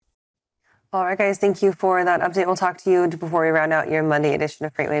All right, guys, thank you for that update. We'll talk to you before we round out your Monday edition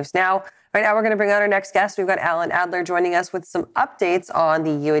of FreightWaves. Right now, we're going to bring out our next guest. We've got Alan Adler joining us with some updates on the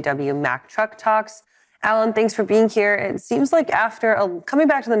UAW Mack Truck talks. Alan, thanks for being here. It seems like after coming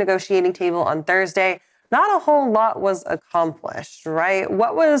back to the negotiating table on Thursday, not a whole lot was accomplished, right?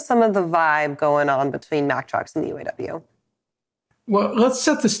 What was some of the vibe going on between Mack Trucks and the UAW? Well, let's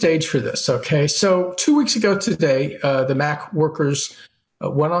set the stage for this, okay? So 2 weeks ago today, the Mack workers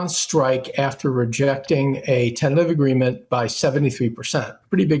went on strike after rejecting a tentative agreement by 73%.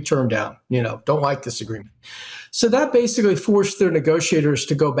 Pretty big turn down, don't like this agreement. So that basically forced their negotiators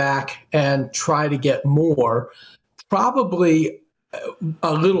to go back and try to get more, probably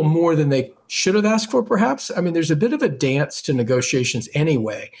a little more than they should have asked for, perhaps. I mean, there's a bit of a dance to negotiations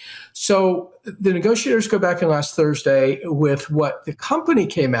anyway. So the negotiators go back in last Thursday with what the company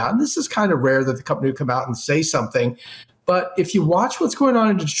came out, and this is kind of rare that the company would come out and say something. But if you watch what's going on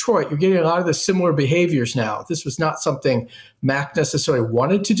in Detroit, you're getting a lot of the similar behaviors now. This was not something Mack necessarily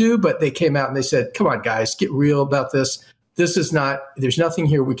wanted to do, but they came out and they said, come on, guys, get real about this. There's nothing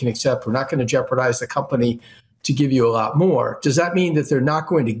here we can accept. We're not going to jeopardize the company to give you a lot more. Does that mean that they're not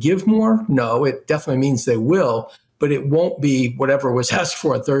going to give more? No, it definitely means they will, but it won't be whatever was asked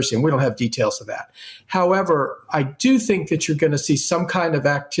for on Thursday, and we don't have details of that. However, I do think that you're going to see some kind of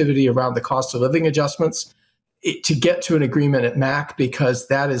activity around the cost of living adjustments to get to an agreement at Mack, because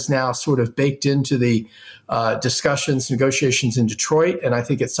that is now sort of baked into the discussions, negotiations in Detroit. And I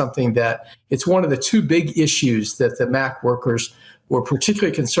think it's something that it's one of the two big issues that the Mack workers were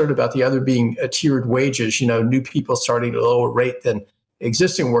particularly concerned about, the other being tiered wages, new people starting at a lower rate than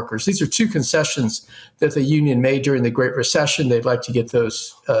existing workers. These are two concessions that the union made during the Great Recession. They'd like to get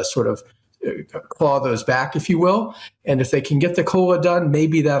those claw those back, if you will. And if they can get the COLA done,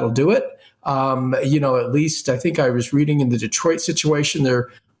 maybe that'll do it. At least I think I was reading in the Detroit situation,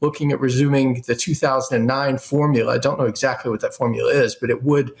 they're looking at resuming the 2009 formula. I don't know exactly what that formula is, but it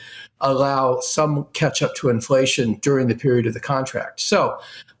would allow some catch up to inflation during the period of the contract. So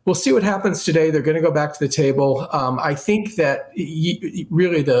we'll see what happens today. They're going to go back to the table. I think that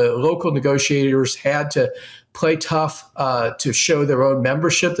really the local negotiators had to play tough to show their own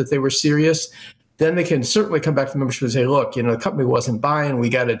membership that they were serious. Then they can certainly come back to the membership and say, look, the company wasn't buying, we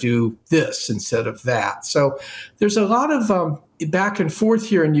got to do this instead of that. So there's a lot of back and forth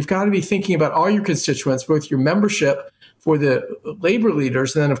here, and you've got to be thinking about all your constituents, both your membership for the labor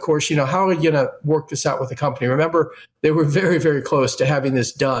leaders, and then, of course, how are you going to work this out with the company? Remember, they were very, very close to having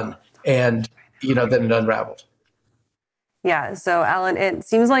this done, and, then it unraveled. Yeah. So, Alan, it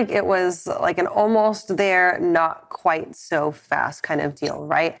seems like it was like an almost there, not quite so fast kind of deal,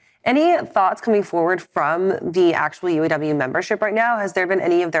 right? Any thoughts coming forward from the actual UAW membership right now? Has there been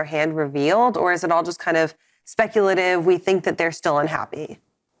any of their hand revealed, or is it all just kind of speculative? We think that they're still unhappy.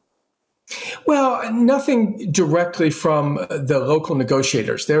 Well, nothing directly from the local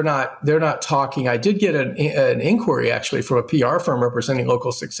negotiators. They're not talking. I did get an inquiry actually from a PR firm representing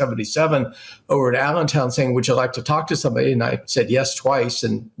Local 677 over at Allentown saying, would you like to talk to somebody? And I said yes twice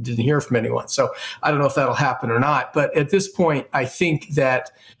and didn't hear from anyone. So I don't know if that'll happen or not. But at this point, I think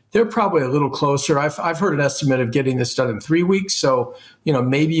that they're probably a little closer. I've heard an estimate of getting this done in 3 weeks. So,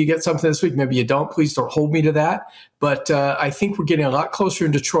 maybe you get something this week, maybe you don't. Please don't hold me to that. But I think we're getting a lot closer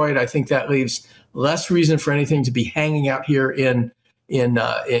in Detroit. I think that leaves less reason for anything to be hanging out here in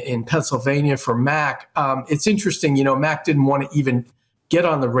Pennsylvania for Mack. It's interesting, Mack didn't want to even get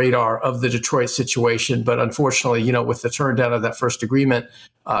on the radar of the Detroit situation. But unfortunately, with the turn down of that first agreement,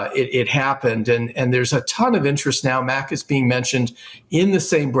 it happened. And there's a ton of interest now. Mack is being mentioned in the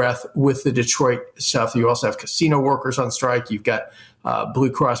same breath with the Detroit stuff. You also have casino workers on strike. You've got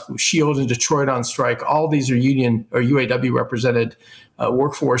Blue Cross Blue Shield in Detroit on strike. All these are union or UAW represented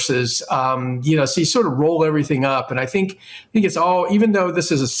workforces. So you sort of roll everything up. And I think it's all, even though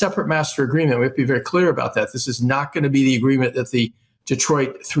this is a separate master agreement, we have to be very clear about that. This is not going to be the agreement that the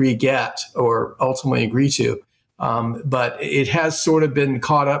Detroit 3 get or ultimately agree to. But it has sort of been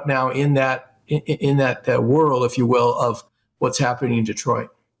caught up now in that whirl, if you will, of what's happening in Detroit.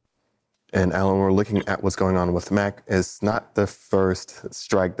 And Alan, we're looking at what's going on with Mack. It's not the first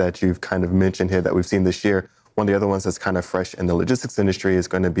strike that you've kind of mentioned here that we've seen this year. One of the other ones that's kind of fresh in the logistics industry is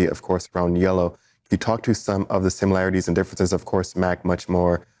going to be, of course, around Yellow. Can you talk to some of the similarities and differences? Of course, Mack much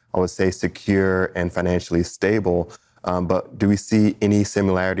more, I would say, secure and financially stable. But do we see any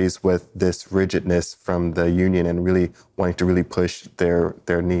similarities with this rigidness from the union and really wanting to really push their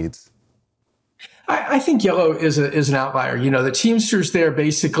needs? I think Yellow is an outlier. The Teamsters there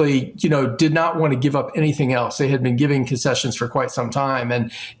basically, did not want to give up anything else. They had been giving concessions for quite some time.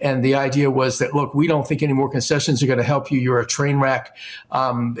 And the idea was that, look, we don't think any more concessions are going to help you. You're a train wreck.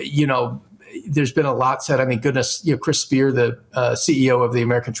 There's been a lot said. I mean, goodness, Chris Spear, the CEO of the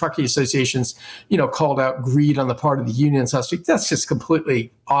American Trucking Associations, called out greed on the part of the unions last week. That's just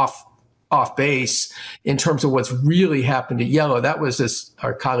completely off base in terms of what's really happened at Yellow. That was, as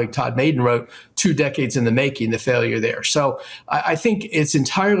our colleague Todd Maiden wrote, 2 decades in the making, the failure there. So I think it's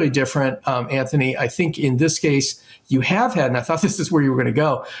entirely different, Anthony. I think in this case, you have had, and I thought this is where you were going to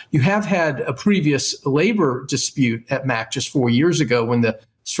go, you have had a previous labor dispute at Mack just 4 years ago when the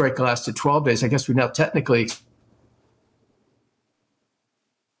strike lasted 12 days. I guess we now technically.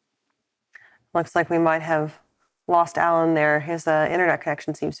 Looks like we might have lost Alan there. His internet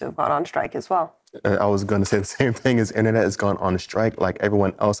connection seems to have gone on strike as well. I was going to say the same thing. His internet has gone on strike. Like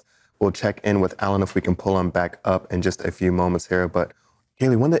everyone else, we'll check in with Alan if we can pull him back up in just a few moments here. But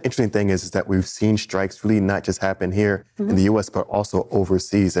Haley, one of the interesting things is that we've seen strikes really not just happen here in the U.S., but also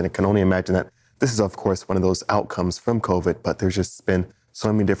overseas. And I can only imagine that this is, of course, one of those outcomes from COVID, but there's just been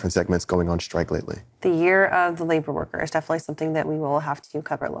so many different segments going on strike lately. The year of the labor worker is definitely something that we will have to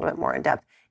cover a little bit more in depth.